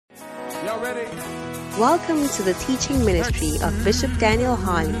Y'all ready? Welcome to the teaching ministry of Bishop Daniel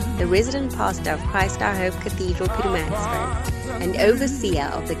Harley, the resident pastor of Christ Our Hope Cathedral, Pietermaritzburg, and overseer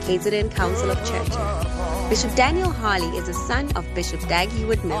of the KZN Council of Churches. Bishop Daniel Harley is a son of Bishop Dag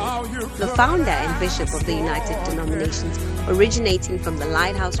Heward-Mills, the founder and bishop of the United Denominations, originating from the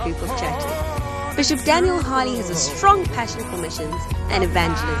Lighthouse Group of Churches. Bishop Daniel Harley has a strong passion for missions and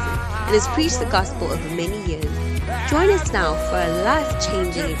evangelism and has preached the gospel over many years. Join us now for a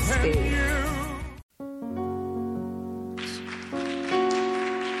life-changing experience.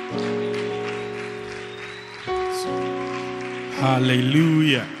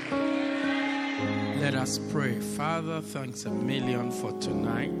 Hallelujah. Let us pray. Father, thanks a million for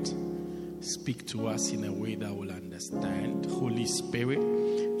tonight. Speak to us in a way that we'll understand. Holy Spirit,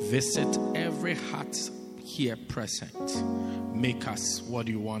 visit every heart here present. Make us what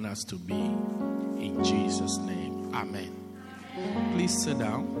you want us to be. In Jesus' name, amen. Please sit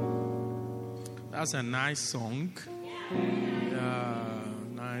down. That's a nice song.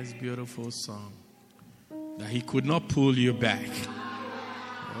 Nice, beautiful song. That he could not pull you back.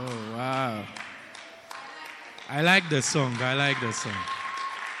 Oh, wow. I like the song. Yeah.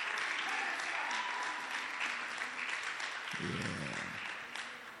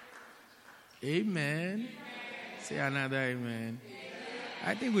 Amen. Say another amen.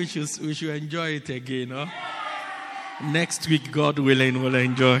 I think we should enjoy it again, no? Next week, God willing, we'll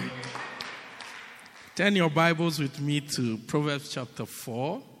enjoy it. Turn your Bibles with me to Proverbs chapter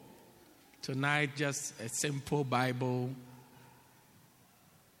 4. Tonight, just a simple Bible.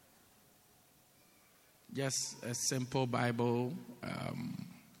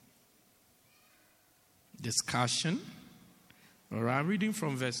 Discussion. All right, I'm reading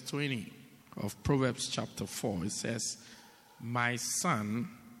from verse 20 of Proverbs chapter 4. It says, "My son,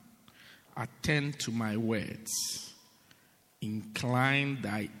 attend to my words. Incline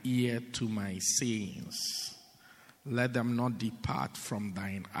thy ear to my sayings. Let them not depart from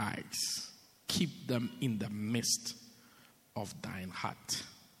thine eyes. Keep them in the midst of thine heart.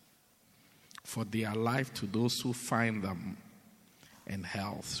 For they are life to those who find them, and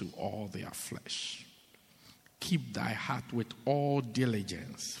health to all their flesh. Keep thy heart with all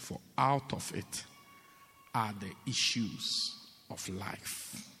diligence, for out of it are the issues of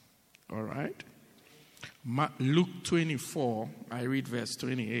life." All right? Luke 24, I read verse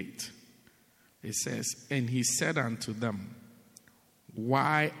 28. It says, "And he said unto them,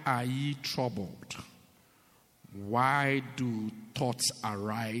 Why are ye troubled? Why do thoughts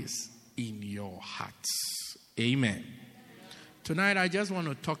arise in your hearts?" Amen. Tonight, I just want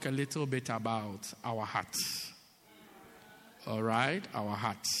to talk a little bit about our hearts. All right? Our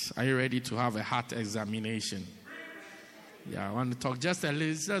hearts. Are you ready to have a heart examination? Yeah, I want to talk just a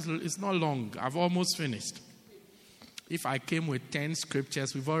little. It's not long. I've almost finished. If I came with 10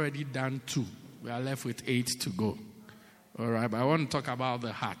 scriptures, we've already done 2. We are left with 8 to go. All right, but I want to talk about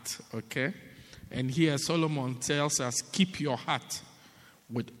the heart, okay? And here Solomon tells us, keep your heart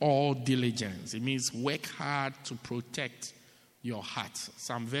with all diligence. It means work hard to protect your heart.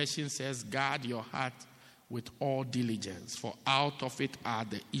 Some version says, guard your heart with all diligence, for out of it are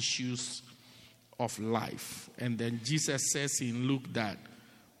the issues of life. And then Jesus says in Luke that,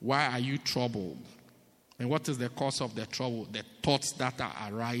 why are you troubled? And what is the cause of the trouble? The thoughts that are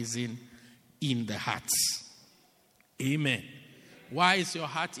arising in the hearts. Amen. Why is your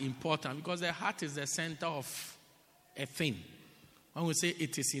heart important? Because the heart is the center of a thing. When we say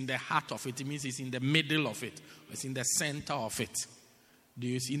it is in the heart of it, it means it's in the middle of it. It's in the center of it. Do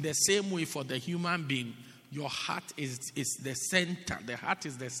you see? In the same way for the human being, your heart is the center. The heart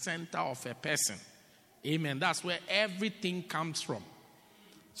is the center of a person. Amen. That's where everything comes from.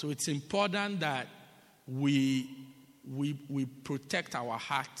 So it's important that we protect our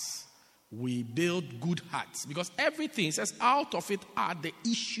hearts. We build good hearts. Because everything says out of it are the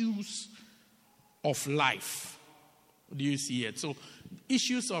issues of life. Do you see it? So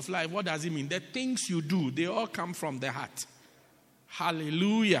issues of life, what does it mean? The things you do, they all come from the heart.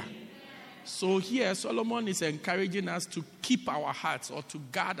 Hallelujah. So here Solomon is encouraging us to keep our hearts, or to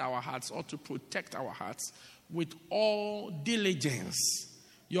guard our hearts, or to protect our hearts with all diligence.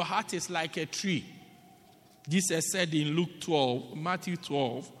 Your heart is like a tree. Jesus said in Matthew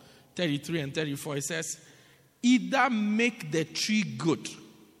 12, 33 and 34, it says, either make the tree good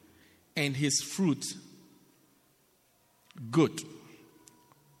and his fruit good,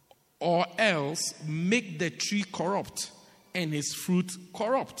 or else make the tree corrupt and his fruit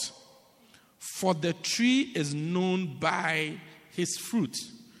corrupt. For the tree is known by his fruit.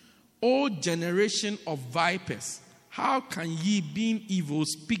 O generation of vipers, how can ye, being evil,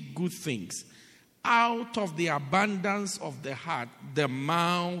 speak good things? Out of the abundance of the heart, the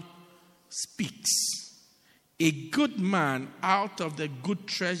mouth speaks. A good man out of the good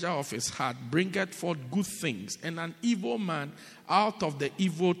treasure of his heart bringeth forth good things, and an evil man out of the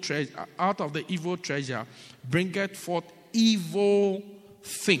evil treasure bringeth forth evil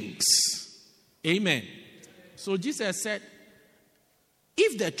things. Amen. So Jesus said,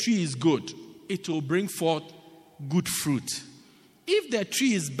 if the tree is good, it will bring forth good fruit. If the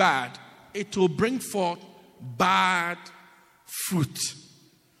tree is bad, it will bring forth bad fruit.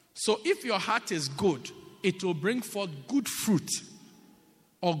 So if your heart is good, it will bring forth good fruit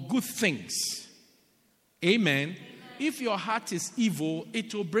or good things. Amen. Amen. If your heart is evil,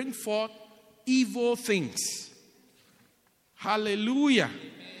 it will bring forth evil things. Hallelujah.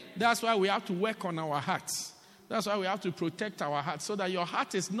 Amen. That's why we have to work on our hearts. That's why we have to protect our heart so that your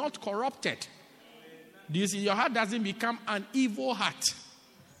heart is not corrupted. Do you see? Your heart doesn't become an evil heart.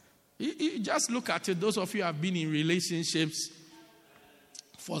 You just look at it. Those of you who have been in relationships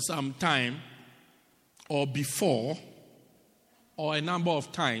for some time, or before, or a number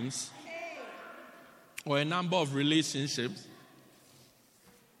of times, or a number of relationships,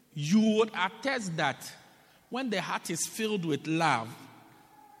 you would attest that when the heart is filled with love,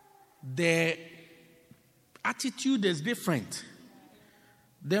 the attitude is different.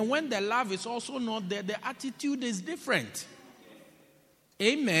 Then when the love is also not there, the attitude is different.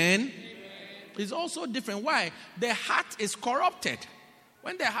 Amen. Amen. It's also different. Why? The heart is corrupted.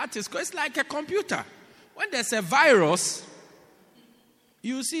 When the heart is corrupted, it's like a computer. When there's a virus,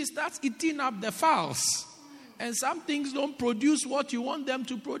 you see, it starts eating up the files. And some things don't produce what you want them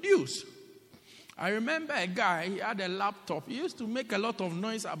to produce. I remember a guy, he had a laptop. He used to make a lot of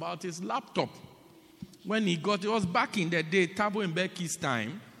noise about his laptop. When he got, it was back in the day, Thabo Mbeki's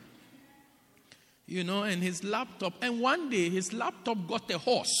time. You know, and his laptop. And one day, his laptop got a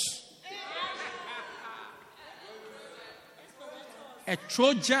horse. A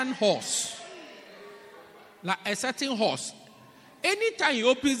Trojan horse. Like a certain horse. Anytime he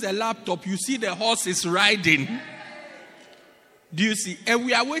opens the laptop, you see the horse is riding. Do you see? And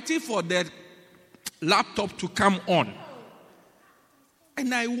we are waiting for the laptop to come on.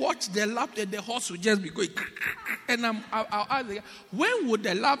 And I watched the laptop, the horse would just be going. And I'll ask, when would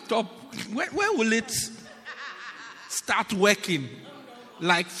the laptop, when will it start working?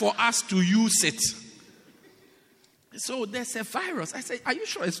 Like for us to use it. So there's a virus. I said, are you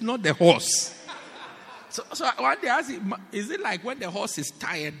sure it's not the horse? So one day I asked him, is it like when the horse is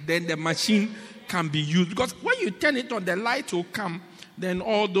tired, then the machine can be used? Because when you turn it on, the light will come, then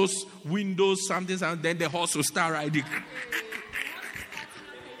all those windows, something, then the horse will start riding.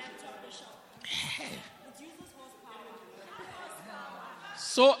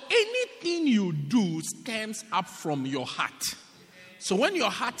 So anything you do stems up from your heart. So when your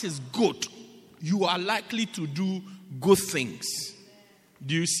heart is good, you are likely to do good things.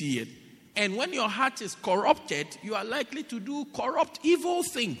 Do you see it? And when your heart is corrupted, you are likely to do corrupt, evil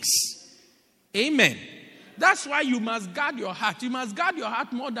things. Amen. That's why you must guard your heart. You must guard your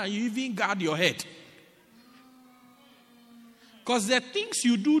heart more than you even guard your head. Because the things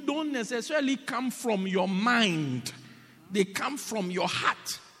you do don't necessarily come from your mind. They come from your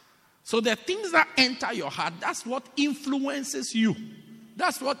heart. So the things that enter your heart, that's what influences you.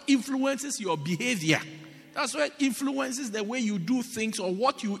 That's what influences your behavior. That's what influences the way you do things or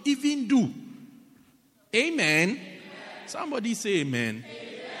what you even do. Amen. Amen. Somebody say amen.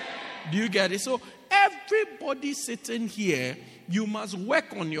 Amen. Do you get it? So everybody sitting here, you must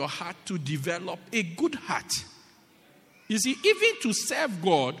work on your heart to develop a good heart. You see, even to serve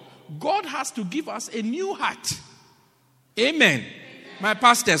God, God has to give us a new heart. Amen. Amen. My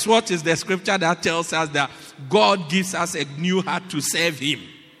pastors, what is the scripture that tells us that God gives us a new heart to serve Him?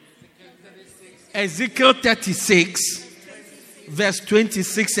 Ezekiel 36, verse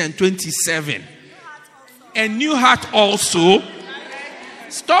 26 and 27. A new heart also.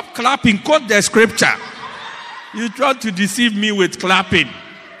 Stop clapping. Quote the scripture. You try to deceive me with clapping.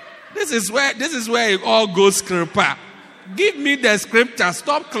 This is where it all goes scripture. Give me the scripture.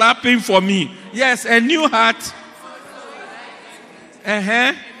 Stop clapping for me. Yes, a new heart.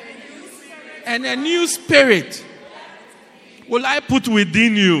 And a new spirit will I put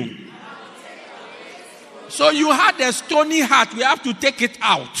within you. So you had a stony heart. We have to take it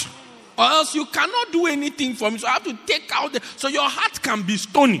out. Or else you cannot do anything for me. So I have to take out so your heart can be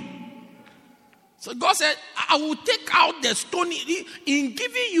stony. So God said, I will take out the stony. In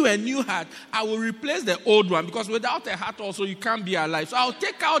giving you a new heart, I will replace the old one. Because without a heart also, you can't be alive. So I'll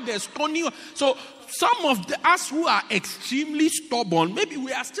take out the stony. So some of us who are extremely stubborn, maybe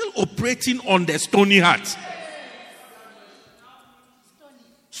we are still operating on the stony heart.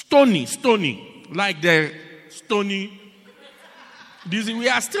 Stony. Like the stony Do you see? We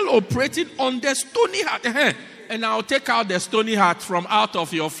are still operating on the stony heart. And I'll take out the stony heart from out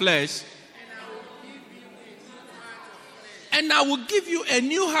of your flesh. And I will give you a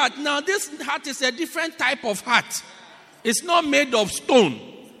new heart. Now, this heart is a different type of heart. It's not made of stone.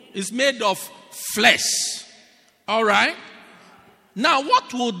 It's made of flesh. All right? Now,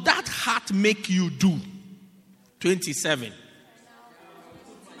 what will that heart make you do? 27.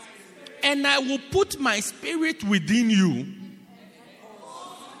 And I will put my spirit within you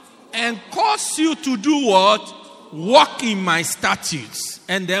and cause you to do what? Walk in my statutes.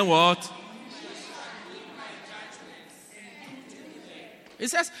 And then what? It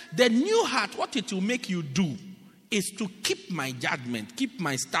says, the new heart, what it will make you do is to keep my judgment, keep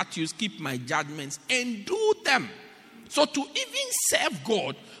my statutes, keep my judgments, and do them. So to even serve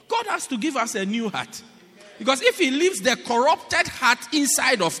God, God has to give us a new heart. Because if he leaves the corrupted heart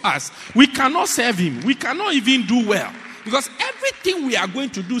inside of us, we cannot serve him. We cannot even do well. Because everything we are going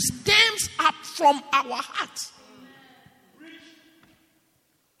to do stems up from our heart.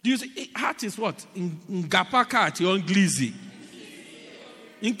 Do you see? Heart is what? Ngapakati or Nglizi?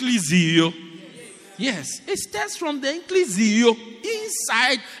 Inclisio. Yes, it starts from the inclisio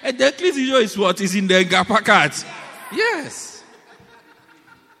inside, and the inclisio is what is in the Ngapakati. Yes.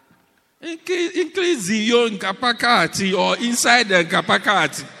 Inclisio Ngapakati or inside the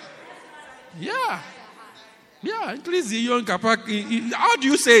Ngapakati. Yeah. Yeah, inclisio Ngapakati. How do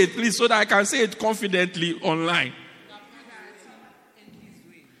you say it, please, so that I can say it confidently online?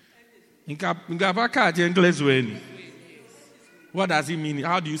 Ngapakati Englishweni. What does it mean?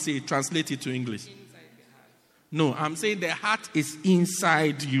 How do you say it? Translate it to English. No, I'm saying the heart is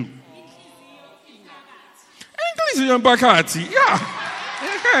inside you. English Ngapakati.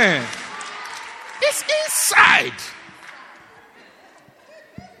 Yeah. It's inside.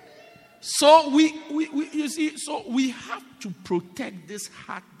 So you see, so we have to protect this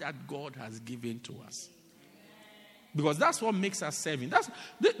heart that God has given to us. Because that's what makes us serving.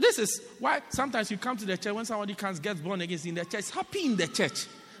 This is why sometimes you come to the church when somebody gets born again in the church, happy in the church.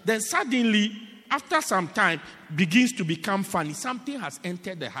 Then suddenly, after some time, begins to become funny. Something has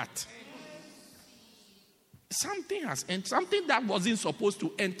entered the heart. Something has entered. Something that wasn't supposed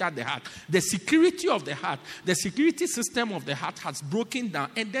to enter the heart. The security of the heart, the security system of the heart has broken down.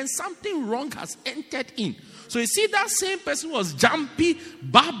 And then something wrong has entered in. So you see, that same person was jumpy,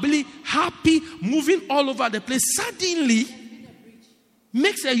 bubbly, happy, moving all over the place. Suddenly,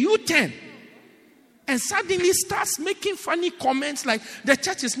 makes a U-turn. And suddenly starts making funny comments like, the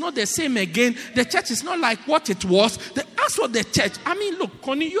church is not the same again. The church is not like what it was. As for the church, I mean, look,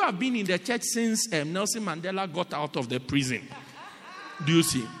 Connie, you have been in the church since Nelson Mandela got out of the prison. Do you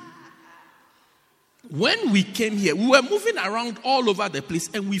see? When we came here, we were moving around all over the place,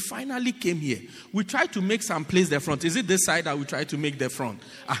 and we finally came here. We tried to make some place the front. Is it this side that we tried to make the front?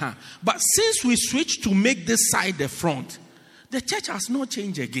 But since we switched to make this side the front, the church has not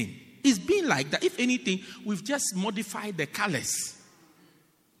changed again. It's been like that. If anything, we've just modified the colors.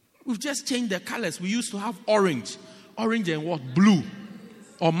 We've just changed the colors. We used to have orange and what? Blue.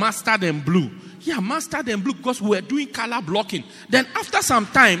 Or mustard and blue. Yeah, mustard and blue, because we were doing color blocking. Then after some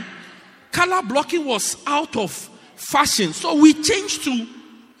time, color blocking was out of fashion. So we changed to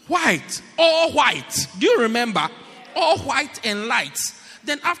white. All white. Do you remember? All white and lights.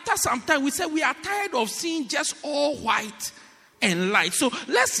 Then after some time, we said we are tired of seeing just all white and light. So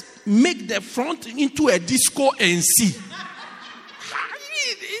let's make the front into a disco and see.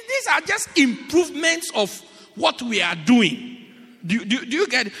 These are just improvements of what we are doing. Do you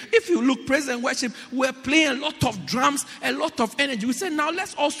get it? If you look, praise and worship, we're playing a lot of drums, a lot of energy. We say, now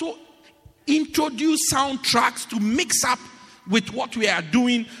let's also introduce soundtracks to mix up with what we are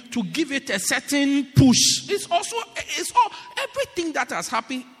doing to give it a certain push. Everything that has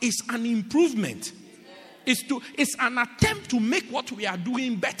happened is an improvement. It's an attempt to make what we are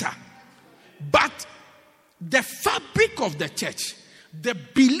doing better. But the fabric of the church, the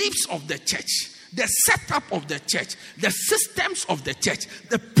beliefs of the church, the setup of the church, the systems of the church,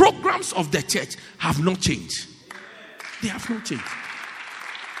 the programs of the church have not changed. They have not changed.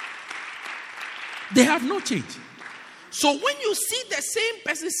 They have not changed. So when you see the same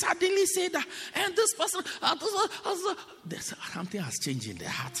person suddenly say that, and this person, something has changed in their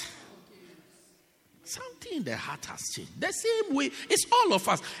heart. Something in the heart has changed. The same way, it's all of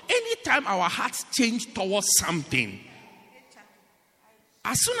us. Anytime our hearts change towards something,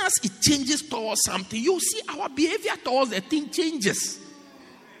 as soon as it changes towards something, you see our behavior towards the thing changes.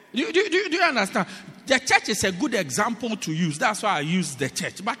 Do you understand? The church is a good example to use. That's why I use the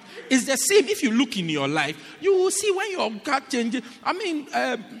church. But it's the same if you look in your life. You will see when your heart changes. I mean,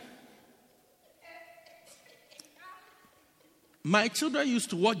 My children used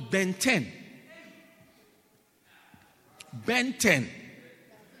to watch Ben 10. Ben 10.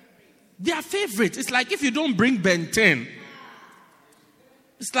 Their favorite. It's like if you don't bring Ben 10,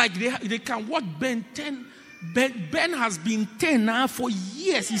 it's like they can watch Ben 10. Ben has been 10 now for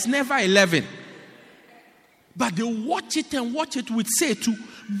years. He's never 11. But they watch it and watch it with Setu.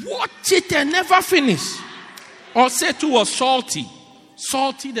 Watch it and never finish. Or Setu was Salty.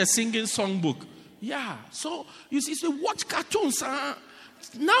 Salty, the singing songbook. Yeah. So, you see, so watch cartoons. Now,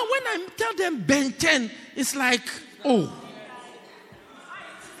 when I tell them Ben 10, it's like, oh.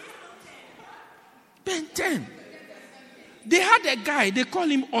 Ben 10. They had a guy, they call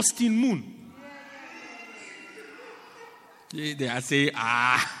him Austin Moon. They are saying,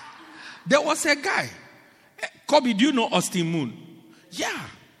 there was a guy. Kobe, do you know Austin Moon? Yeah.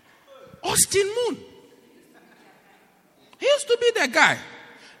 Austin Moon. He used to be the guy.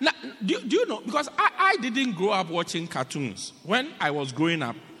 Now, do you know? Because I didn't grow up watching cartoons. When I was growing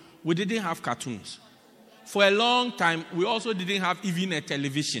up, we didn't have cartoons. For a long time, we also didn't have even a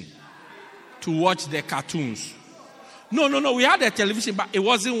television to watch the cartoons. No. We had a television, but it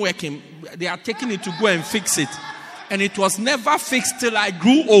wasn't working. They are taking it to go and fix it. And it was never fixed till I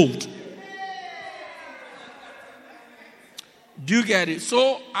grew old. Do you get it?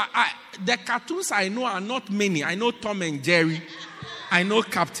 So, the cartoons I know are not many. I know Tom and Jerry. I know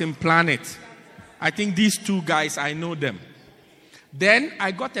Captain Planet. I think these two guys, I know them. Then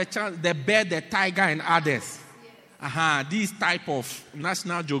I got a chance, the Bear, the Tiger, and others. These type of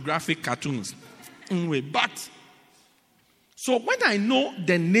National Geographic cartoons. Anyway, but, so when I know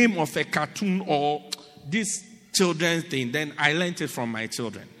the name of a cartoon or this children's thing, then I learned it from my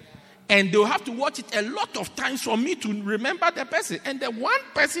children. And they'll have to watch it a lot of times for me to remember the person. And the one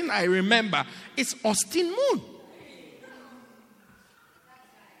person I remember is Austin Moon.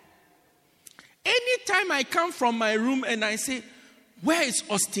 Anytime I come from my room and I say, where is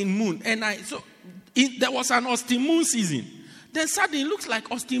Austin Moon? And there was an Austin Moon season. Then suddenly it looks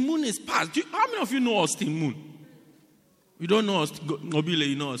like Austin Moon is past. How many of you know Austin Moon? You don't know Nobile,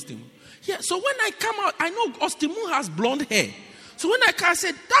 you know Austin Moon. Yeah, so when I come out, I know Austin Moon has blonde hair. So when I come, I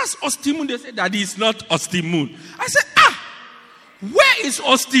said, that's Austin Moon. They said, that is not Austin Moon. I said, where is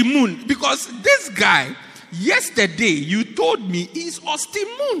Austin Moon? Because this guy, yesterday, you told me he's Austin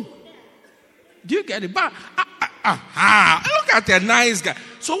Moon. Do you get it? But, look at a nice guy.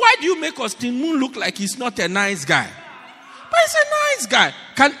 So why do you make Austin Moon look like he's not a nice guy? But he's a nice guy.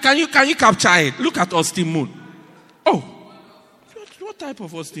 Can you capture it? Look at Austin Moon. Oh, what type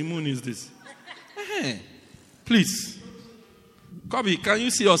of Austin Moon is this? Please. Kobe, can you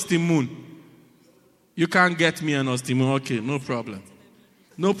see Austin Moon? You can't get me an Austin Moon. Okay, no problem.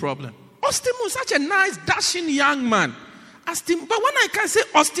 No problem. Austin Moon, such a nice, dashing young man. But when I can say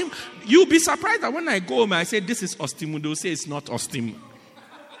Austin, you'll be surprised that when I go home and I say this is Austin Moon, they'll say it's not Austin Moon.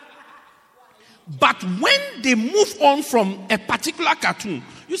 But when they move on from a particular cartoon,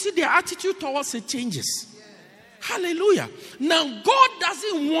 you see their attitude towards it changes. Hallelujah. Now, God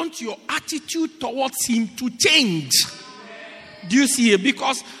doesn't want your attitude towards Him to change. Do you see it?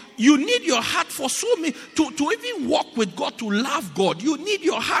 Because you need your heart for so many, to even walk with God, to love God. You need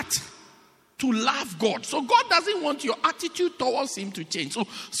your heart to love God. So God doesn't want your attitude towards Him to change. So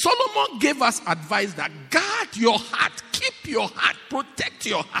Solomon gave us advice that guard your heart, keep your heart, protect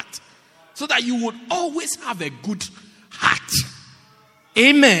your heart, so that you would always have a good heart.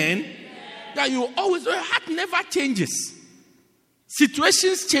 Amen. That you always, your heart never changes.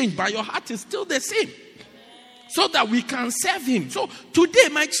 Situations change, but your heart is still the same. So that we can serve Him. So today,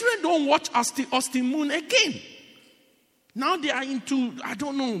 my children don't watch Austin Moon again. Now they are into, I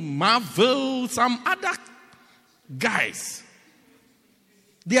don't know, Marvel, some other guys.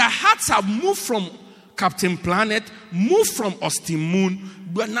 Their hearts have moved from Captain Planet, moved from Austin Moon,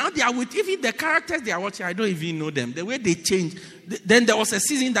 but now they are with even the characters they are watching. I don't even know them. The way they change. Then there was a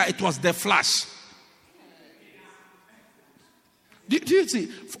season that it was The Flash. Do you see?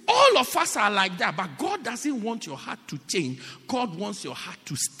 All of us are like that, but God doesn't want your heart to change. God wants your heart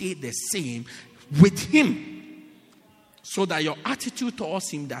to stay the same with Him, so that your attitude towards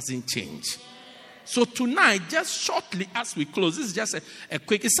Him doesn't change. So tonight, just shortly as we close, this is just a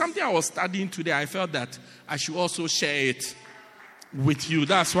quick, it's something I was studying today. I felt that I should also share it with you.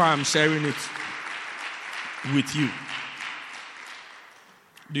 That's why I'm sharing it with you.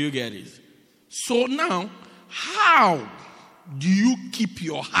 Do you get it? So now, how do you keep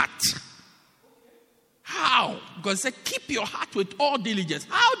your heart? How? Because it said, keep your heart with all diligence.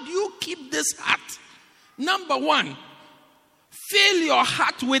 How do you keep this heart? Number one, fill your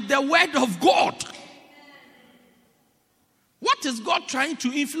heart with the word of God. What is God trying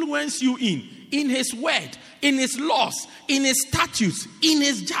to influence you in? In His word. in his laws, in his statutes, in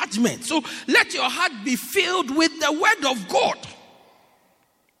his judgment. So let your heart be filled with the word of God.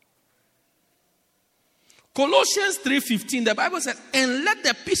 Colossians 3:15, the Bible says, and let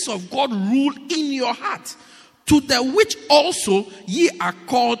the peace of God rule in your heart, to the which also ye are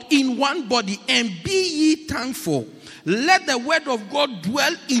called in one body, and be ye thankful. Let the word of God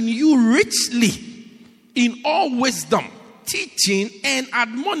dwell in you richly in all wisdom, teaching and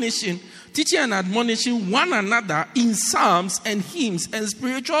admonishing one another in psalms and hymns and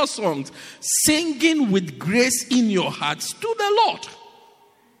spiritual songs, singing with grace in your hearts to the Lord.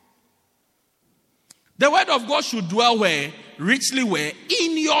 The word of God should dwell where? Richly where?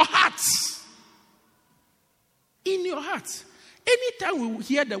 In your hearts. In your hearts. Anytime we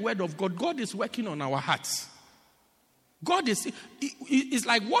hear the word of God, God is working on our hearts. God is, it's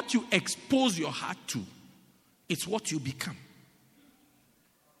like what you expose your heart to, it's what you become.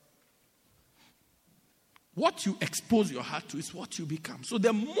 What you expose your heart to is what you become. So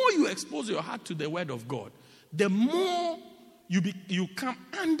the more you expose your heart to the word of God, the more you come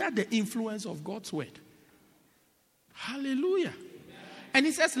under the influence of God's word. Hallelujah. And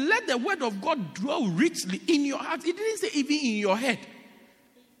he says, let the word of God dwell richly in your heart. It didn't say even in your head.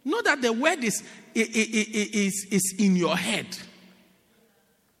 Know that the word is in your head.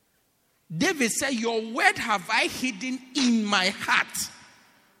 David said, your word have I hidden in my heart.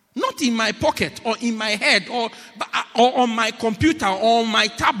 Not in my pocket or in my head or on my computer or on my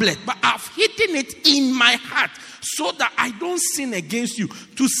tablet, but I've hidden it in my heart so that I don't sin against you.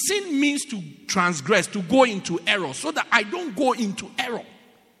 To sin means to transgress, to go into error, so that I don't go into error.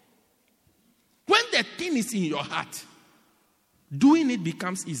 When the thing is in your heart, doing it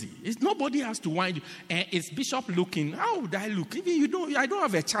becomes easy. Nobody has to wind you. Is Bishop looking? How would I look? Even I don't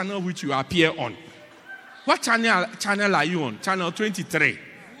have a channel which you appear on. What channel are you on? Channel 23.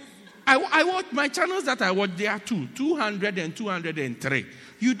 I watch my channels that I watch. There are 200 and 203.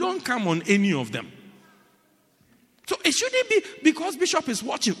 You don't come on any of them. So it shouldn't be because Bishop is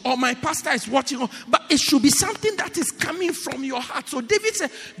watching or my pastor is watching, but it should be something that is coming from your heart. So David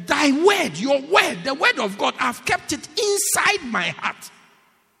said, thy word, your word, the word of God, I've kept it inside my heart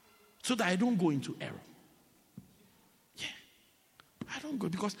so that I don't go into error. Yeah. I don't go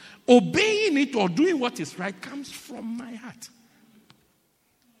because obeying it or doing what is right comes from my heart.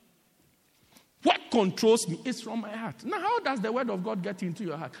 What controls me is from my heart. Now, how does the word of God get into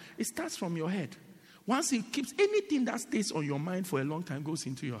your heart? It starts from your head. Once it keeps, anything that stays on your mind for a long time goes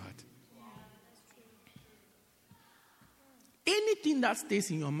into your heart. Anything that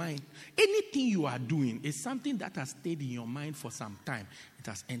stays in your mind, anything you are doing is something that has stayed in your mind for some time. It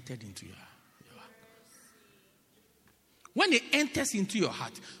has entered into your heart. When it enters into your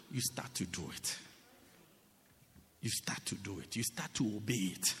heart, you start to do it. You start to do it. You start to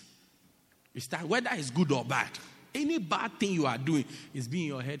obey it. You start, whether it's good or bad. Any bad thing you are doing is being in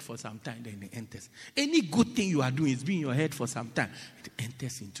your head for some time, then it enters. Any good thing you are doing is being in your head for some time, it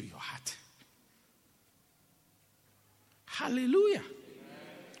enters into your heart. Hallelujah.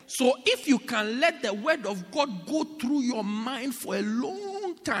 Amen. So if you can let the word of God go through your mind for a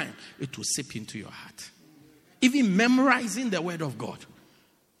long time, it will seep into your heart. Even memorizing the word of God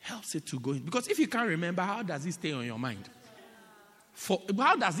helps it to go in. Because if you can't remember, how does it stay on your mind?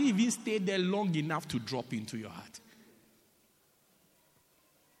 How does it even stay there long enough to drop into your heart?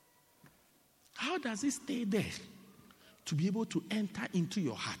 How does it stay there to be able to enter into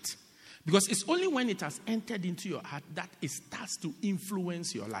your heart? Because it's only when it has entered into your heart that it starts to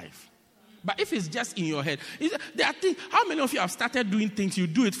influence your life. But if it's just in your head, there are things. How many of you have started doing things, you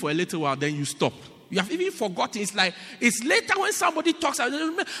do it for a little while, then you stop? You have even forgotten. It's like, it's later when somebody talks, I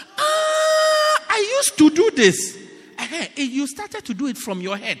used to do this. You started to do it from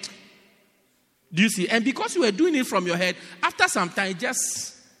your head. Do you see? And because you were doing it from your head, after some time,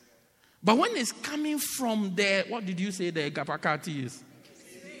 just... But when it's coming from the... What did you say the Gapakati is?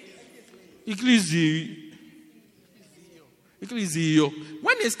 Ecclesio.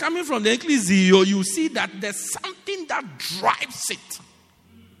 When it's coming from the Ecclesio, you see that there's something that drives it.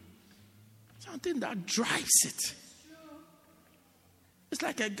 Something that drives it. It's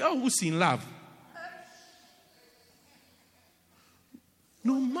like a girl who's in love.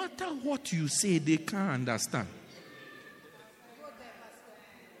 No matter what you say, they can't understand.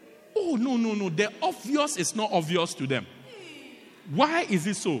 Oh, no. The obvious is not obvious to them. Why is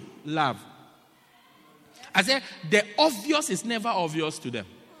it so? Love. I said, the obvious is never obvious to them.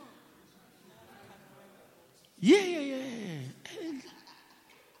 Yeah.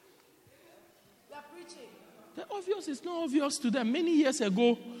 The obvious is not obvious to them. Many years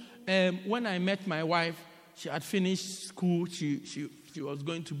ago, when I met my wife, she had finished school. She was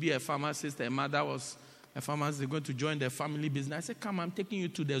going to be a pharmacist. Her mother was a farmer, they're going to join their family business. I said, come, I'm taking you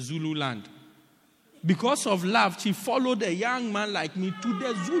to the Zulu land. Because of love, she followed a young man like me to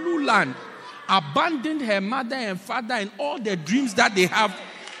the Zulu land, abandoned her mother and father and all the dreams that they have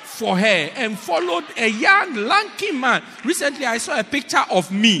for her, and followed a young, lanky man. Recently, I saw a picture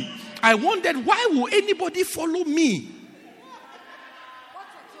of me. I wondered, why would anybody follow me?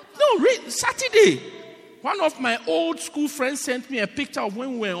 No, Saturday, one of my old school friends sent me a picture of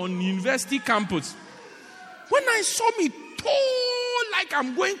when we were on university campus. When I saw me tall like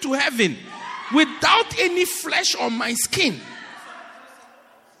I'm going to heaven, without any flesh on my skin.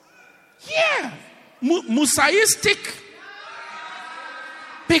 Yeah. Musaistic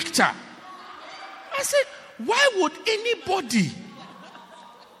picture. I said, why would anybody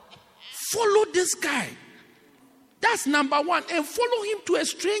follow this guy? That's number one. And follow him to a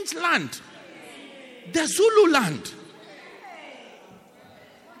strange land. The Zulu land.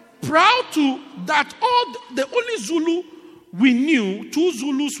 Proud to that the only Zulu we knew, two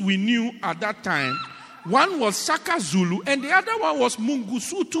Zulus we knew at that time. One was Shaka Zulu and the other one was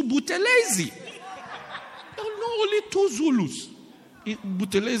Mungusutu Buthelezi. No, only two Zulus.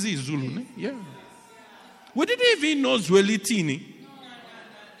 Buthelezi is Zulu, ne? Yeah. We didn't even know Zwelithini.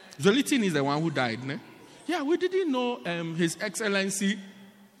 Zwelithini is the one who died, ne? Yeah, we didn't know His Excellency,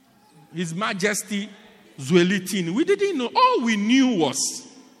 His Majesty Zwelithini. We didn't know. All we knew was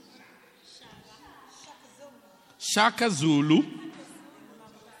Shaka Zulu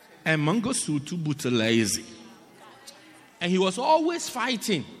and Mangosuthu Buthelezi. And he was always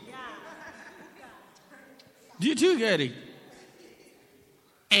fighting. Did you get it?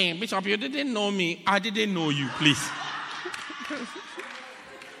 And Bishop, you didn't know me. I didn't know you, please.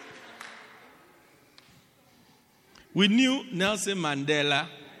 We knew Nelson Mandela,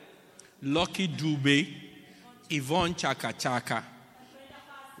 Lucky Dube, Yvonne Chaka Chaka.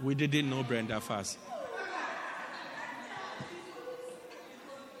 We didn't know Brenda Fassie.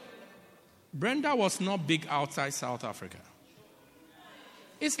 Brenda was not big outside South Africa.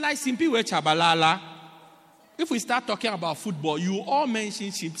 It's like Simpiwe Tshabalala. If we start talking about football, you all mention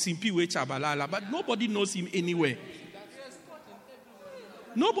Simpiwe Tshabalala, but nobody knows him anywhere.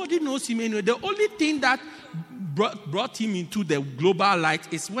 Nobody knows him anywhere. The only thing that brought him into the global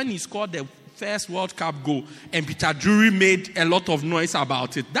light is when he scored the first World Cup goal and Peter Drury made a lot of noise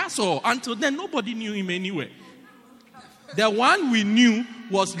about it. That's all. Until then, nobody knew him anywhere. The one we knew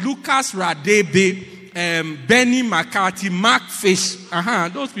was Lucas Radebe, Benny McCarthy, Mark Fish.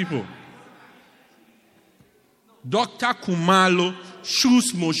 Those people. Dr. Kumalo,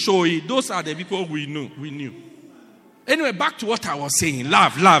 Shus Moshoi. Those are the people we knew. Anyway, back to what I was saying.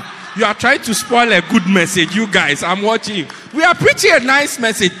 Love. You are trying to spoil a good message, you guys. I'm watching you. We are preaching a nice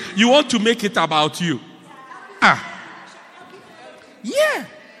message. You want to make it about you. Yeah.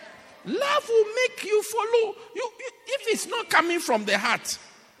 Love will make you follow. If it's not coming from the heart.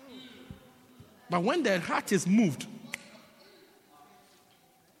 But when the heart is moved,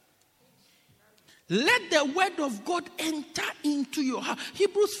 let the word of God enter into your heart.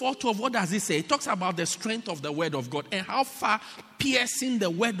 Hebrews 4:12, what does it say? It talks about the strength of the word of God and how far piercing the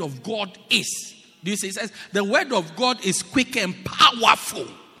word of God is. Do you see? It says, the word of God is quick and powerful,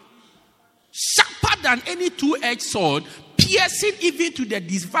 sharper than any two-edged sword, piercing even to the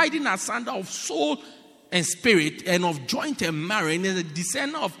dividing asunder of soul and spirit, and of joint and marrow, and the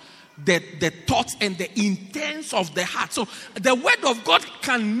discerner of the thoughts and the intents of the heart. So the word of God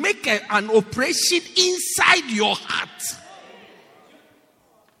can make an operation inside your heart.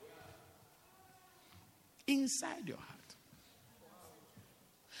 Inside your heart.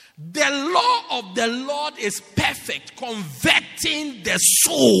 The law of the Lord is perfect, converting the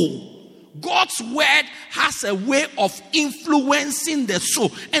soul. God's word has a way of influencing the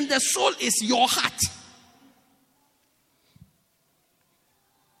soul, and the soul is your heart.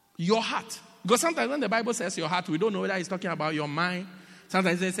 Your heart. Because sometimes when the Bible says your heart, we don't know whether it's talking about your mind.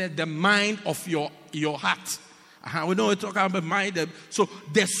 Sometimes they say the mind of your heart. We don't talk about mind. So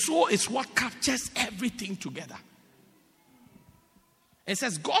the soul is what captures everything together. It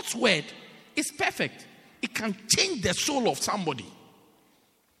says God's word is perfect. It can change the soul of somebody.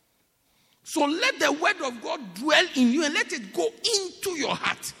 So let the word of God dwell in you and let it go into your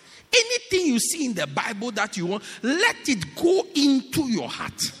heart. Anything you see in the Bible that you want, let it go into your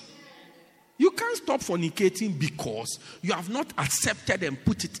heart. You can't stop fornicating because you have not accepted and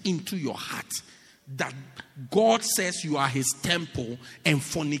put it into your heart that God says you are his temple, and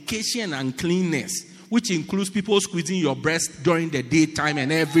fornication and uncleanness, which includes people squeezing your breast during the daytime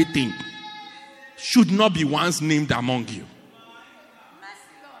and everything, should not be once named among you.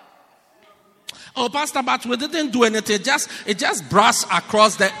 Oh, Pastor, but we didn't do anything. It just brushed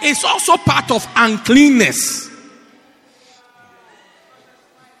across the. It's also part of uncleanness.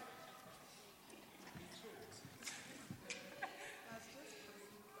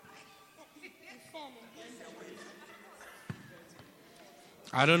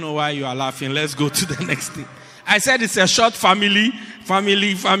 I don't know why you are laughing. Let's go to the next thing. I said it's a short family.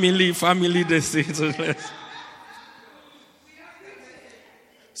 This thing.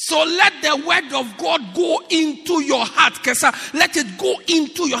 So let the word of God go into your heart. Kesa, let it go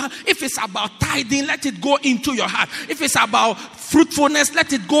into your heart. If it's about tithing, let it go into your heart. If it's about fruitfulness,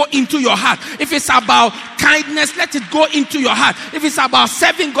 let it go into your heart. If it's about kindness, let it go into your heart. If it's about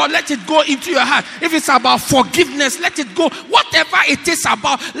serving God, let it go into your heart. If it's about forgiveness, let it go. Whatever it is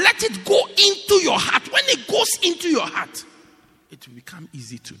about, let it go into your heart. When it goes into your heart, it will become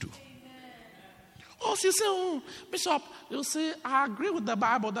easy to do. Oh, so you say, oh, Bishop, you say, I agree with the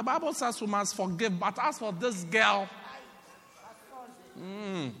Bible. The Bible says we must forgive. But as for this girl,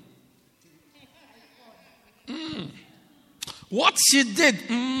 what she did,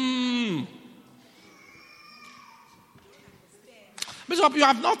 Bishop, you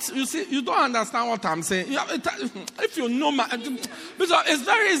have not, you see, you don't understand what I'm saying. If you know, Bishop, it's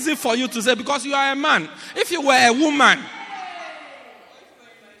very easy for you to say because you are a man. If you were a woman,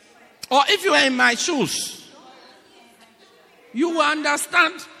 or if you are in my shoes, you will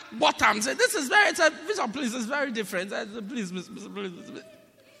understand what I'm saying. This is very, Bishop, please, it's very different. Please.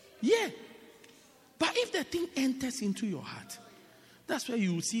 Yeah. But if the thing enters into your heart, that's where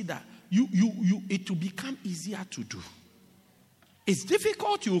you will see that it will become easier to do. It's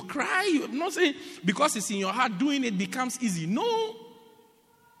difficult, you will cry. I'm not saying because it's in your heart, doing it becomes easy. No.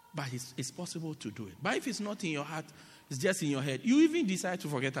 But it's possible to do it. But if it's not in your heart, it's just in your head, you even decide to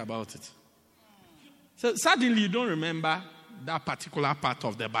forget about it. So suddenly you don't remember that particular part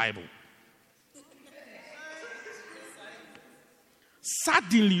of the Bible.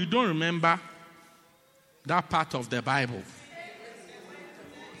 Suddenly you don't remember that part of the Bible.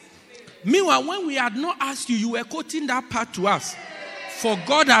 Meanwhile, when we had not asked you, you were quoting that part to us. For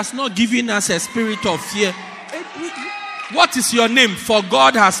God has not given us a spirit of fear. What is your name? For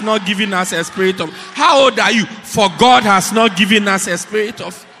God has not given us a spirit of... How old are you? For God has not given us a spirit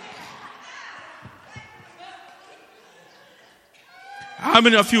of... How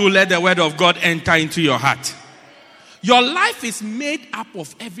many of you will let the word of God enter into your heart? Your life is made up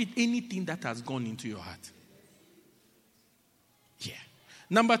of anything that has gone into your heart. Yeah.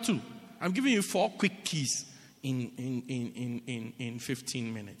 Number 2, I'm giving you 4 quick keys in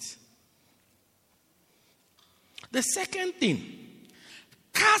 15 minutes. The second thing,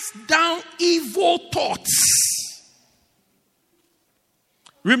 cast down evil thoughts.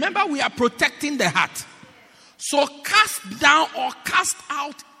 Remember, we are protecting the heart. So cast down or cast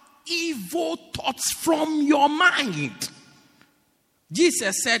out evil thoughts from your mind.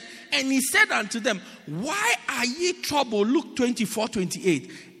 Jesus said, and he said unto them, why are ye troubled? Luke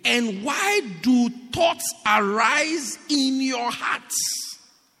 24:28. And why do thoughts arise in your hearts?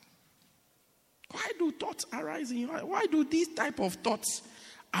 Why do thoughts arise in your heart? Why do these type of thoughts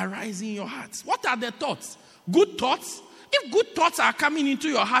arise in your hearts? What are the thoughts? Good thoughts? If good thoughts are coming into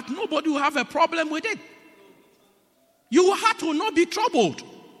your heart, nobody will have a problem with it. Your heart will not be troubled.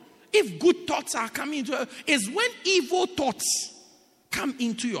 If good thoughts are coming into it, it's when evil thoughts come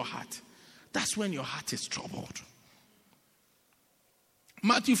into your heart. That's when your heart is troubled.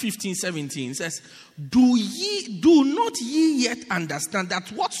 Matthew 15:17 says, Do not ye yet understand that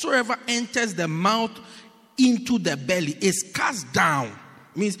whatsoever enters the mouth into the belly is cast down?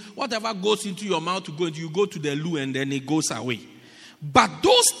 Means whatever goes into your mouth to go into, you go to the loo and then it goes away. But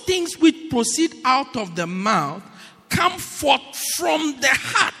those things which proceed out of the mouth come forth from the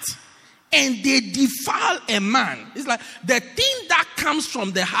heart, and they defile a man. It's like the thing that comes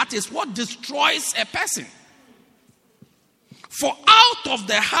from the heart is what destroys a person. For out of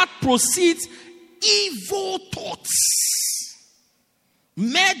the heart proceeds evil thoughts,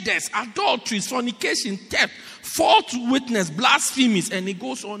 murders, adulteries, fornication, theft, false witness, blasphemies, and it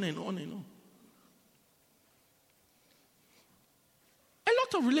goes on and on and on. A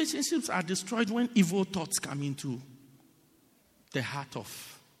lot of relationships are destroyed when evil thoughts come into the heart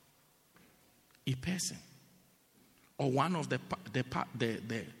of a person or one of the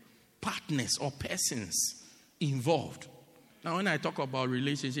partners or persons involved. Now, when I talk about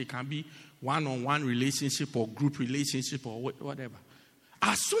relationship, it can be one-on-one relationship or group relationship or whatever.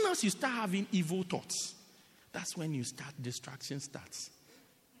 As soon as you start having evil thoughts, that's when distraction starts.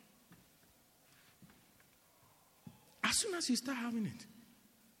 As soon as you start having it,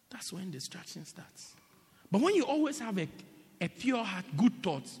 that's when distraction starts. But when you always have a pure heart, good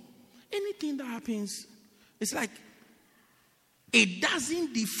thoughts, anything that happens, it's like it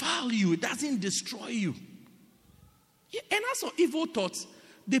doesn't defile you, it doesn't destroy you. Yeah, and also evil thoughts,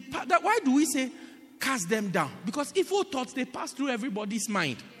 why do we say cast them down? Because evil thoughts, they pass through everybody's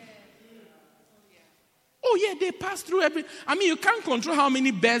mind. Oh yeah, they pass through you can't control how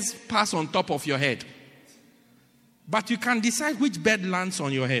many birds pass on top of your head. But you can decide which bird lands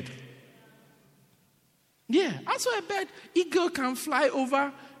on your head. Yeah, also a bird, eagle can fly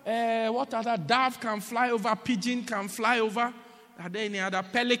over, dove can fly over, pigeon can fly over, are there any other?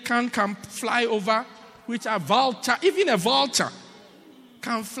 Pelican can fly over, which are vulture, even a vulture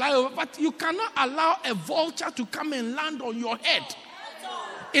can fly over, but you cannot allow a vulture to come and land on your head.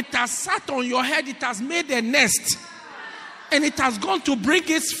 It has sat on your head, it has made a nest, and it has gone to bring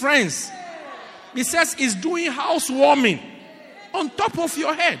its friends. It says it's doing housewarming on top of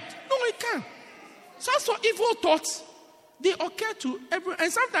your head. No, it can't. So evil thoughts, they occur to everyone.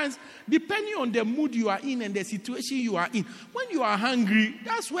 And sometimes, depending on the mood you are in and the situation you are in, when you are hungry,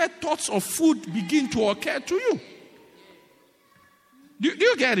 that's where thoughts of food begin to occur to you. Do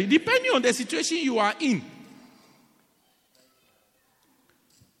you get it? Depending on the situation you are in.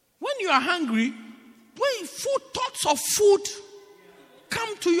 When you are hungry, thoughts of food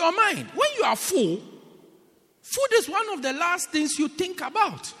come to your mind. When you are full, food is one of the last things you think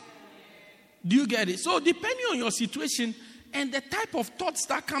about. Do you get it? So depending on your situation and the type of thoughts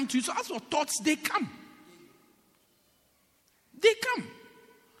that come to you, so as for thoughts, they come. They come.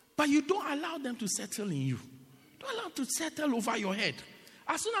 But you don't allow them to settle in you. Don't allow them to settle over your head.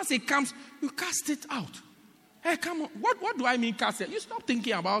 As soon as it comes, you cast it out. Hey, come on. What do I mean cast it? You stop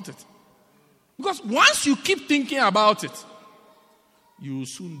thinking about it. Because once you keep thinking about it, you will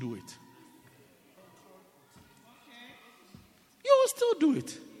soon do it. You will still do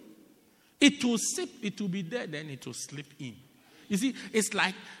it. It will sip, it will be there, then it will slip in. You see, it's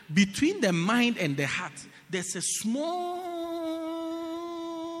like between the mind and the heart, there's a small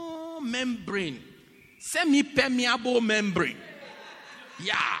membrane, semi-permeable membrane.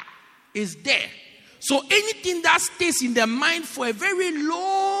 Yeah, it's there. So anything that stays in the mind for a very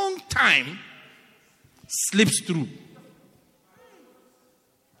long time slips through.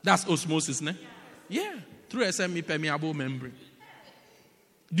 That's osmosis, ne? Yeah, through a semi-permeable membrane.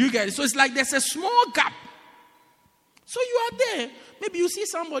 Do you get it? So it's like there's a small gap. So you are there. Maybe you see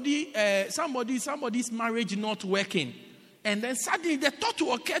somebody's marriage not working. And then suddenly the thought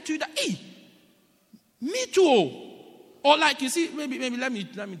will occur to you that, hey, me too. Or like you see, maybe let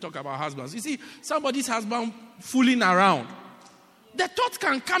me talk about husbands. You see somebody's husband fooling around. The thought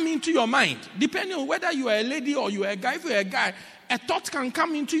can come into your mind. Depending on whether you are a lady or you are a guy. If you are a guy, a thought can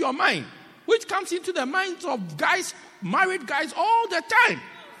come into your mind. Which comes into the minds of guys, married guys all the time.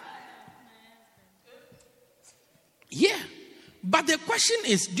 Yeah. But the question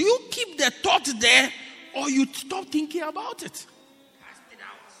is, do you keep the thought there or you stop thinking about it?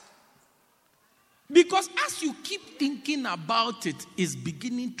 Because as you keep thinking about it, it's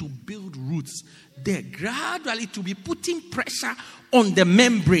beginning to build roots. There gradually to be putting pressure on the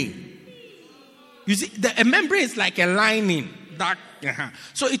membrane. You see, a membrane is like a lining.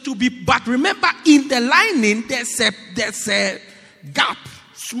 So it will be, but remember, in the lining, there's a gap.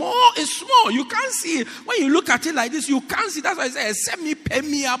 Small is small. You can't see it. When you look at it like this, you can't see. That's why I say a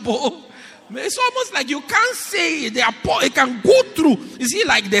semi-permeable. It's almost like you can't see it. It can go through. You see,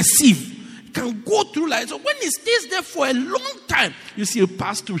 like the sieve. It can go through like so. When it stays there for a long time, you see it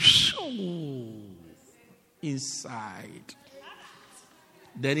pass through inside.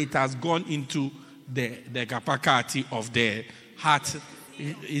 Then it has gone into the capacity of the heart.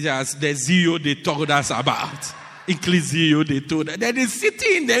 It has the zeal they told us about. Ecclesio, they told us. Then it's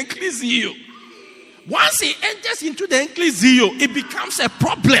sitting in the ecclesio. Once it enters into the ecclesio, it becomes a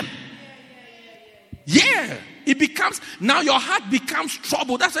problem. Yeah. It becomes, now your heart becomes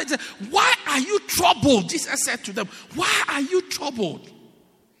troubled. That's why it says, why are you troubled? Jesus said to them, why are you troubled?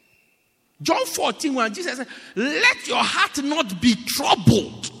 John 14, when Jesus said, let your heart not be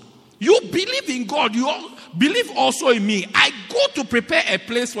troubled. You believe in God, you believe also in me. I go to prepare a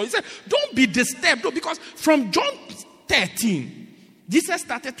place for you. He said, don't be disturbed. No, because from John 13, Jesus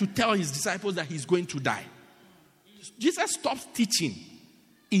started to tell his disciples that he's going to die. Jesus stopped teaching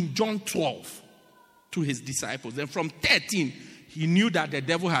in John 12 to his disciples. Then from 13, he knew that the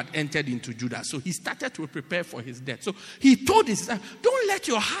devil had entered into Judas. So he started to prepare for his death. So he told his disciples, don't let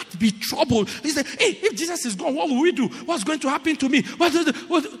your heart be troubled. He said, hey, if Jesus is gone, what will we do? What's going to happen to me?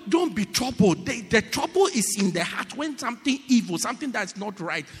 Don't be troubled. The trouble is in the heart when something evil, something that's not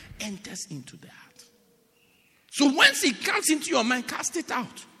right, enters into the heart. So once it comes into your mind, cast it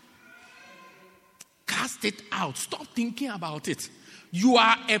out. Cast it out. Stop thinking about it. You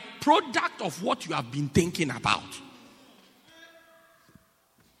are a product of what you have been thinking about.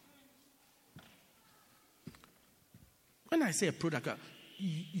 When I say a product,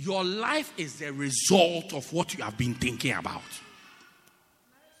 your life is a result of what you have been thinking about.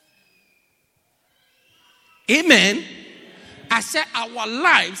 Amen. I said our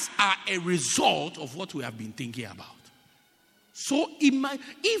lives are a result of what we have been thinking about. So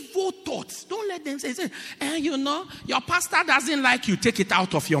evil thoughts, don't let them say, your pastor doesn't like you, take it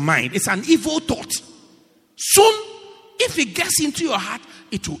out of your mind. It's an evil thought. Soon, if it gets into your heart,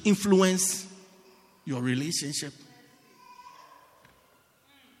 it will influence your relationship.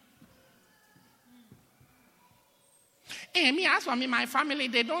 As for me, my family,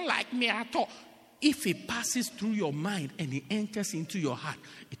 they don't like me at all. If it passes through your mind and it enters into your heart,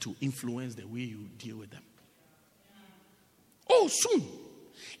 it will influence the way you deal with them. Oh, soon.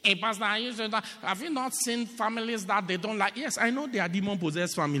 Pastor, have you not seen families that they don't like? Yes, I know they are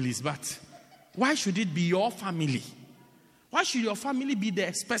demon-possessed families, but why should it be your family? Why should your family be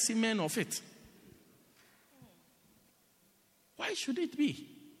the specimen of it? Why should it be?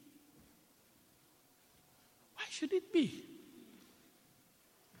 Why should it be?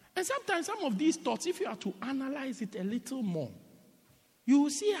 And sometimes some of these thoughts, if you are to analyze it a little more, you will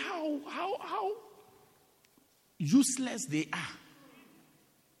see how useless they are.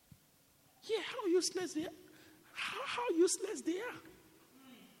 Yeah, how useless they are. How useless they are.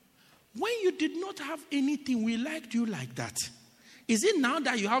 When you did not have anything, we liked you like that. Is it now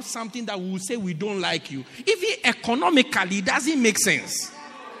that you have something that we will say we don't like you? Even economically, it doesn't make sense.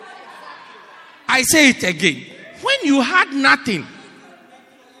 I say it again. When you had nothing,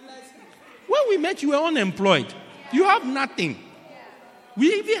 when we met, you were unemployed. You have nothing.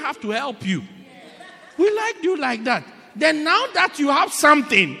 We even have to help you. We liked you like that. Then now that you have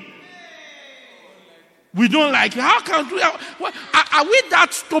something, we don't like you. How can we? Are we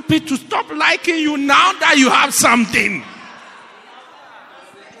that stupid to stop liking you now that you have something?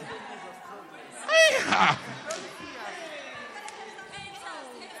 Yeah.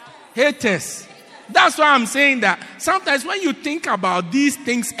 Haters. That's why I'm saying that sometimes when you think about these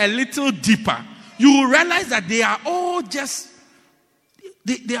things a little deeper, you will realize that they are all just,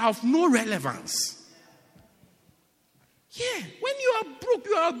 they have no relevance. Yeah, when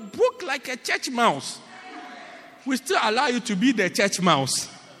you are broke like a church mouse. We still allow you to be the church mouse.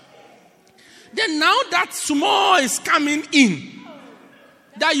 Then now that small is coming in,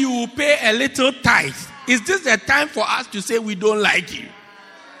 that you will pay a little tithe, is this the time for us to say we don't like you?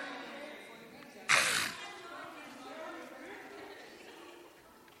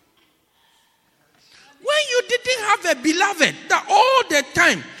 When you didn't have a beloved, that all the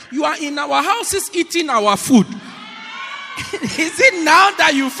time you are in our houses eating our food. Is it now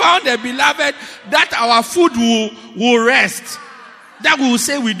that you found a beloved that our food will rest? That we will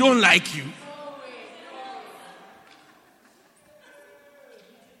say we don't like you?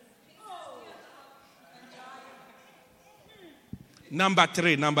 Number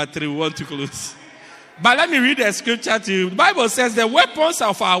three, we want to close. But let me read the scripture to you. The Bible says the weapons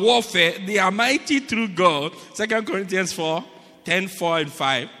of our warfare, they are mighty through God. 2 Corinthians 4, 10, 4 and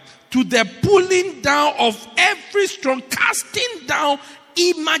 5. To the pulling down of every strong, casting down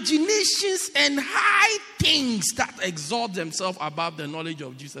imaginations and high things that exalt themselves above the knowledge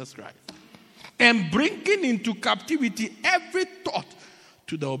of Jesus Christ. And bringing into captivity every thought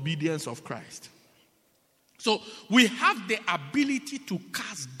to the obedience of Christ. So we have the ability to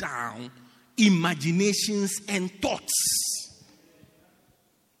cast down imaginations and thoughts.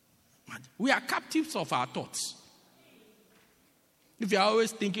 We are captives of our thoughts. If you're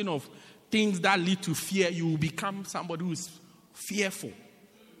always thinking of things that lead to fear, you will become somebody who is fearful.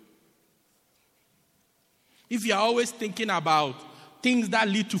 If you're always thinking about things that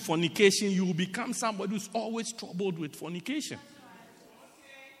lead to fornication, you will become somebody who's always troubled with fornication.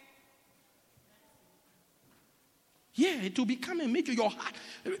 Yeah, it will become a major. Your heart.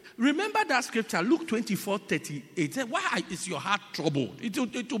 Remember that scripture, Luke 24:38. It said, why is your heart troubled? It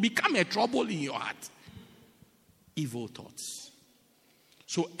will become a trouble in your heart. Evil thoughts.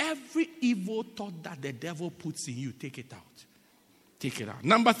 So every evil thought that the devil puts in you, take it out. Take it out.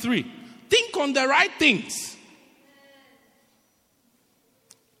 Number 3, think on the right things.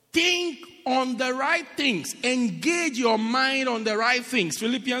 Think on the right things. Engage your mind on the right things.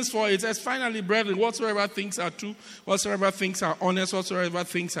 Philippians 4, it says, finally, brethren, whatsoever things are true, whatsoever things are honest, whatsoever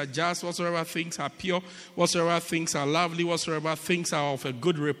things are just, whatsoever things are pure, whatsoever things are lovely, whatsoever things are of a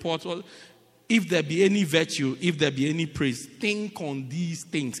good report, if there be any virtue, if there be any praise, think on these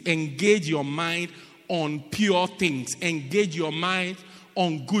things. Engage your mind on pure things. Engage your mind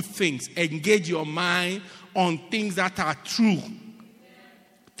on good things. Engage your mind on things that are true.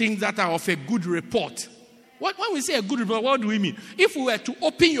 things that are of a good report. When we say a good report, what do we mean? If we were to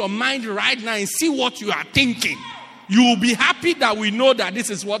open your mind right now and see what you are thinking, you will be happy that we know that this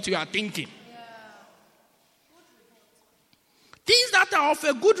is what you are thinking. Things that are of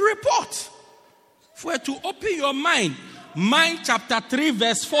a good report. If we were to open your mind, chapter 3,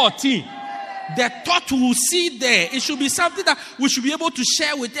 verse 14, the thought we will see there, it should be something that we should be able to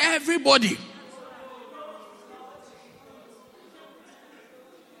share with everybody.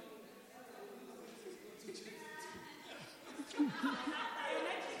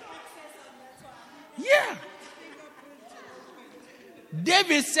 Yeah.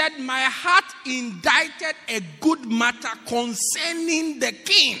 David said, my heart indited a good matter concerning the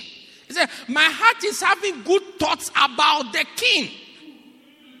king. He said, my heart is having good thoughts about the king.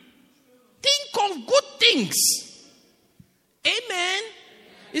 Think of good things. Amen.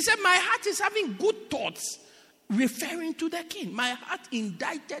 He said, my heart is having good thoughts referring to the king. My heart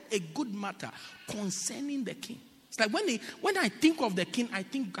indited a good matter concerning the king. It's like when I think of the king, I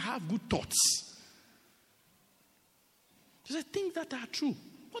think I have good thoughts. He said, things that are true.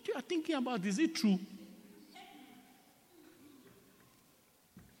 What you are thinking about, is it true?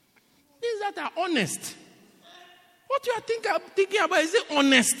 Things that are honest. What you are thinking about, is it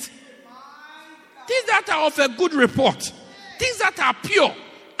honest? Things that are of a good report. Things that are pure.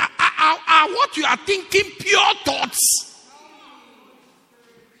 Are what you are thinking pure thoughts?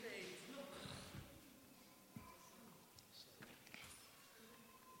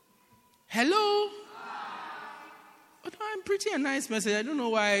 Hello? But I'm preaching a nice message. I don't know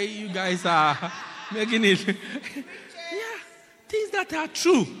why you guys are making it. Yeah. Things that are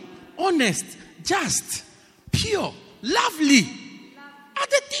true, honest, just, pure, lovely. Are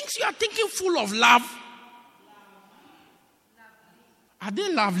the things you are thinking full of love? Are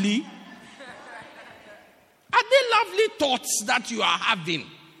they lovely? Are they lovely thoughts that you are having?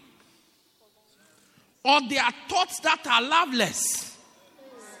 Or they are thoughts that are loveless?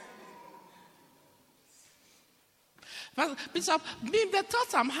 Bishop, the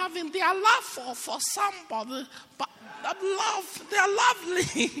thoughts I'm having, they are love for somebody, but they are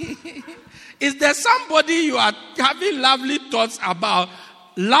lovely. Is there somebody you are having lovely thoughts about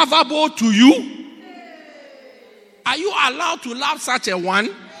lovable to you? Are you allowed to love such a one?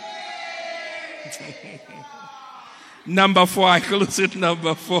 Number 4, I close it.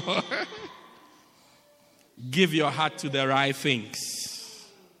 Number 4. Give your heart to the right things.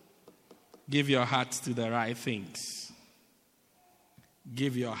 Give your heart to the right things.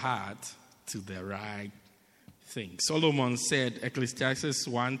 Give your heart to the right thing. Solomon said, Ecclesiastes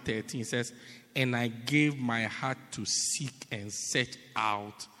 1:13 says, and I gave my heart to seek and search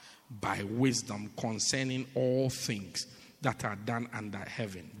out by wisdom concerning all things that are done under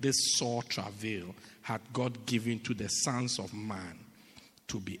heaven. This sore travail had God given to the sons of man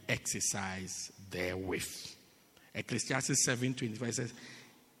to be exercised therewith. Ecclesiastes 7:25 says,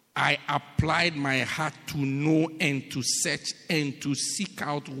 I applied my heart to know and to search and to seek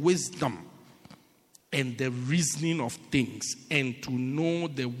out wisdom and the reasoning of things, and to know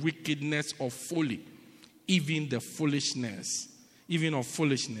the wickedness of folly, even of foolishness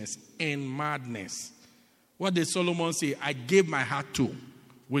and madness. What did Solomon say? I gave my heart to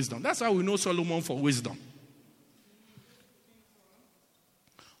wisdom. That's why we know Solomon for wisdom.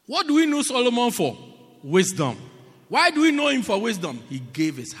 What do we know Solomon for? Wisdom. Why do we know him for wisdom? He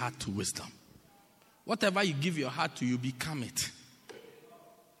gave his heart to wisdom. Whatever you give your heart to, you become it.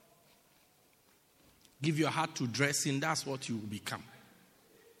 Give your heart to dressing, that's what you will become.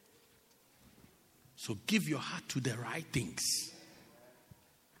 So give your heart to the right things.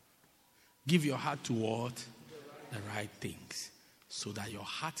 Give your heart to what? The right things. So that your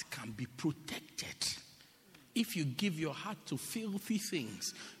heart can be protected. If you give your heart to filthy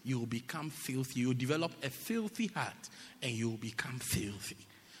things, you will become filthy. You will develop a filthy heart and you will become filthy.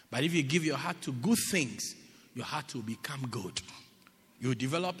 But if you give your heart to good things, your heart will become good. You will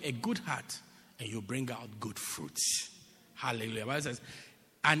develop a good heart and you bring out good fruits. Hallelujah. The Bible says,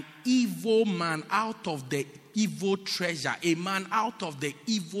 an evil man out of the evil treasure, a man out of the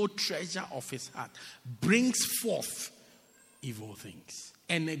evil treasure of his heart brings forth evil things.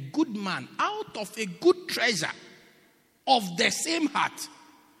 And a good man out of a good treasure of the same heart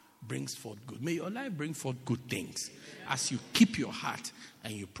brings forth good. May your life bring forth good things as you keep your heart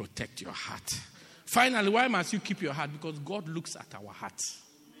and you protect your heart. Finally, why must you keep your heart? Because God looks at our hearts.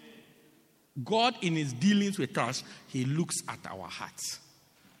 God, in his dealings with us, he looks at our hearts.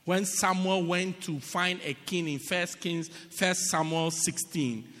 When Samuel went to find a king in 1 Samuel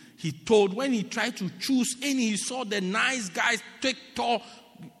 16, he told, when he tried to choose any, he saw the nice guys take tall.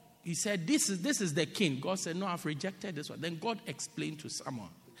 He said, this is the king. God said, no, I've rejected this one. Then God explained to Samuel,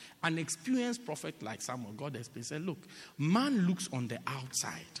 An experienced prophet like Samuel, God explained, said, look, man looks on the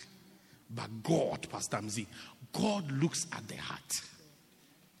outside, but God, Pastor Mzi, God looks at the heart.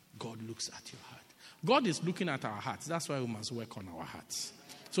 God looks at your heart. God is looking at our hearts. That's why we must work on our hearts.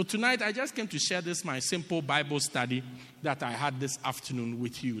 So tonight, I just came to share this, my simple Bible study that I had this afternoon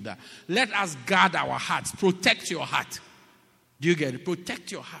with you. That let us guard our hearts. Protect your heart. Do you get it?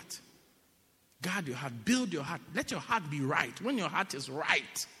 Protect your heart. Guard your heart. Build your heart. Let your heart be right. When your heart is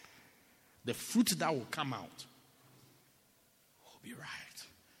right, the fruit that will come out will be right.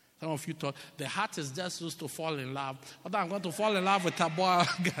 Some of you thought the heart is just supposed to fall in love. But I'm going to fall in love with a boy.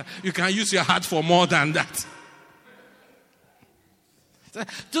 You can use your heart for more than that.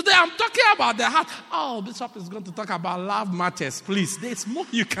 Today I'm talking about the heart. Oh, Bishop is going to talk about love matters. Please, there's more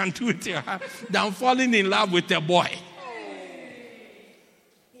you can do with your heart than falling in love with a boy.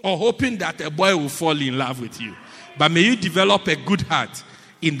 Or hoping that a boy will fall in love with you. But may you develop a good heart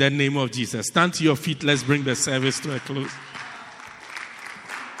in the name of Jesus. Stand to your feet. Let's bring the service to a close.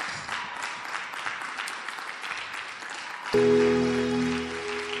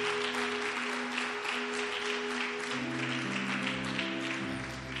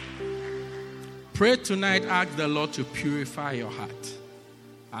 Pray tonight, ask the Lord to purify your heart.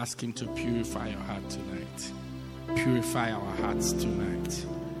 Ask Him to purify your heart tonight. Purify our hearts tonight.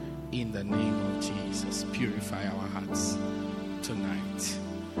 In the name of Jesus, purify our hearts tonight.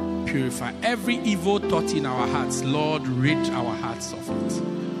 Purify every evil thought in our hearts. Lord, rid our hearts of it.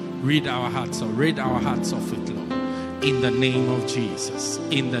 Rid our hearts of it, Lord. In the name of Jesus.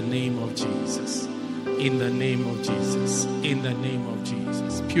 In the name of Jesus. In the name of Jesus. In the name of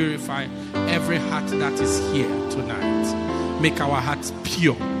Jesus. Purify every heart that is here tonight. Make our hearts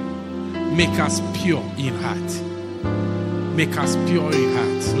pure. Make us pure in heart. Make us pure in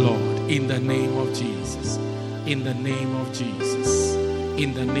heart, Lord. In the name of Jesus. In the name of Jesus.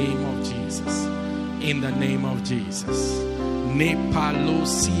 In the name of Jesus. In the name of Jesus. Nepalo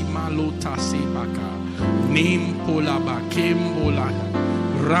si malota sebaka. Nimpola ba kembola.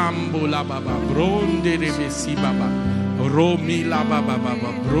 Rambola baba bronde rebesi baba romi la baba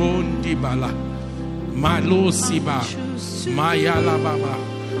baba brondi bala malosi ba mayala baba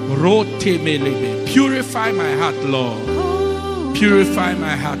rote melebe. Purify my heart, Lord. Purify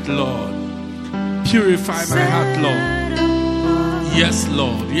my heart, Lord. Purify my heart, Lord. Yes,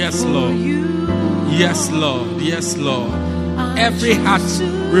 Lord. Yes, Lord. Yes, Lord. Yes, Lord. Every heart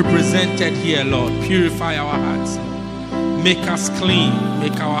represented here, Lord. Purify our hearts. Make us clean.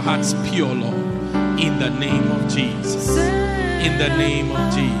 Make our hearts pure, Lord. In the name of Jesus. In the name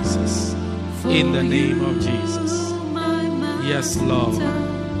of Jesus. In the name of Jesus. Yes, Lord.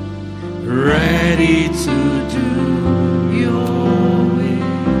 Ready to do your will.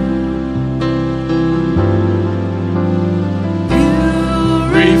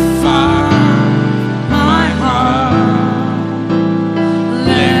 Purify my heart.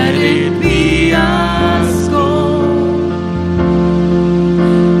 Let it be as gold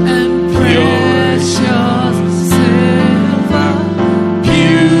and precious silver.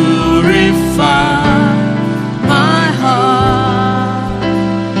 Purify my heart.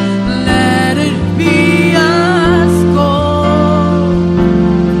 Let it be as gold,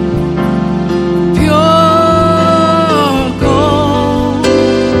 pure gold,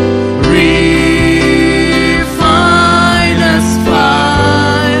 refined as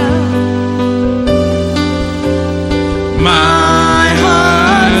fire. My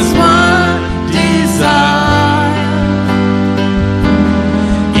heart's one desire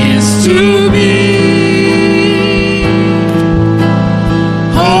is to be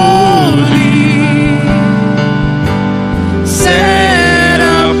holy, set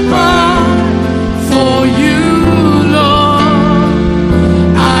apart for you, Lord.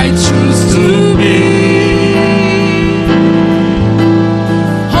 I choose to be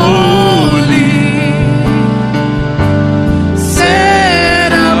holy,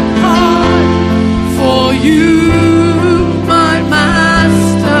 set apart for you, my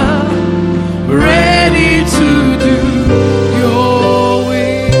Master, ready to do your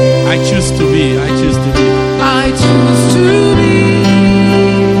will. I choose to be. I choose to be. I choose to be.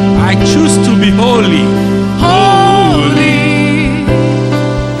 I choose to be holy. Holy.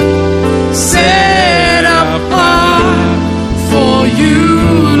 Set apart for you,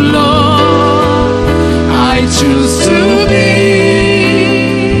 Lord. I choose to be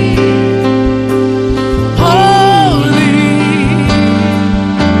holy.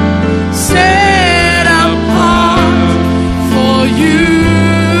 Set apart for you,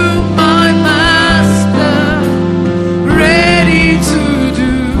 my Master, ready to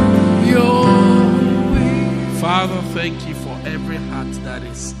do your will. Father, thank you for every heart that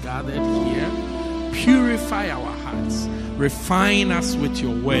is gathered here. Purify our hearts. Refine us with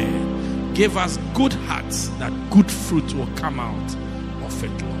your word. Give us good hearts that good fruit will come out of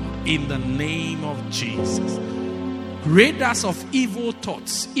it, Lord. In the name of Jesus. Rid us of evil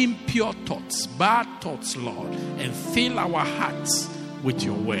thoughts, impure thoughts, bad thoughts, Lord, and fill our hearts with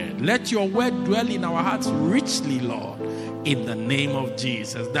your word. Let your word dwell in our hearts richly, Lord, in the name of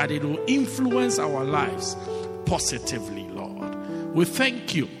Jesus, that it will influence our lives positively, Lord. We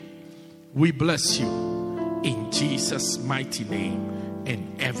thank you. We bless you in Jesus' mighty name.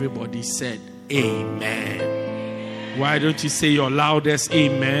 And everybody said, amen. Why don't you say your loudest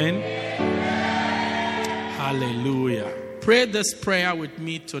amen? Hallelujah. Pray this prayer with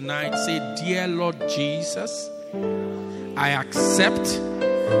me tonight. Say, dear Lord Jesus, I accept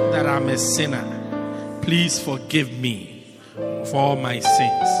that I'm a sinner. Please forgive me for all my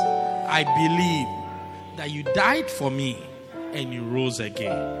sins. I believe that you died for me and you rose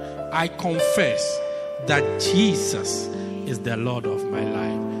again. I confess that Jesus is the Lord of my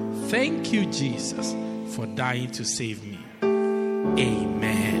life. Thank you, Jesus, for dying to save me.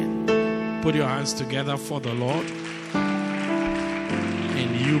 Amen. Put your hands together for the Lord,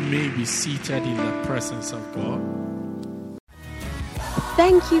 and you may be seated in the presence of God.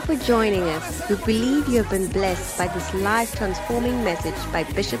 Thank you for joining us. We believe you have been blessed by this life-transforming message by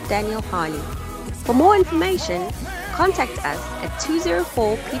Bishop Daniel Harley. For more information, contact us at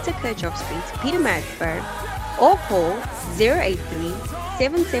 204 Peter Kirchhoff Street, Pietermaritzburg, or call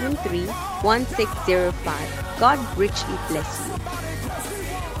 083-773-1605. God richly bless you.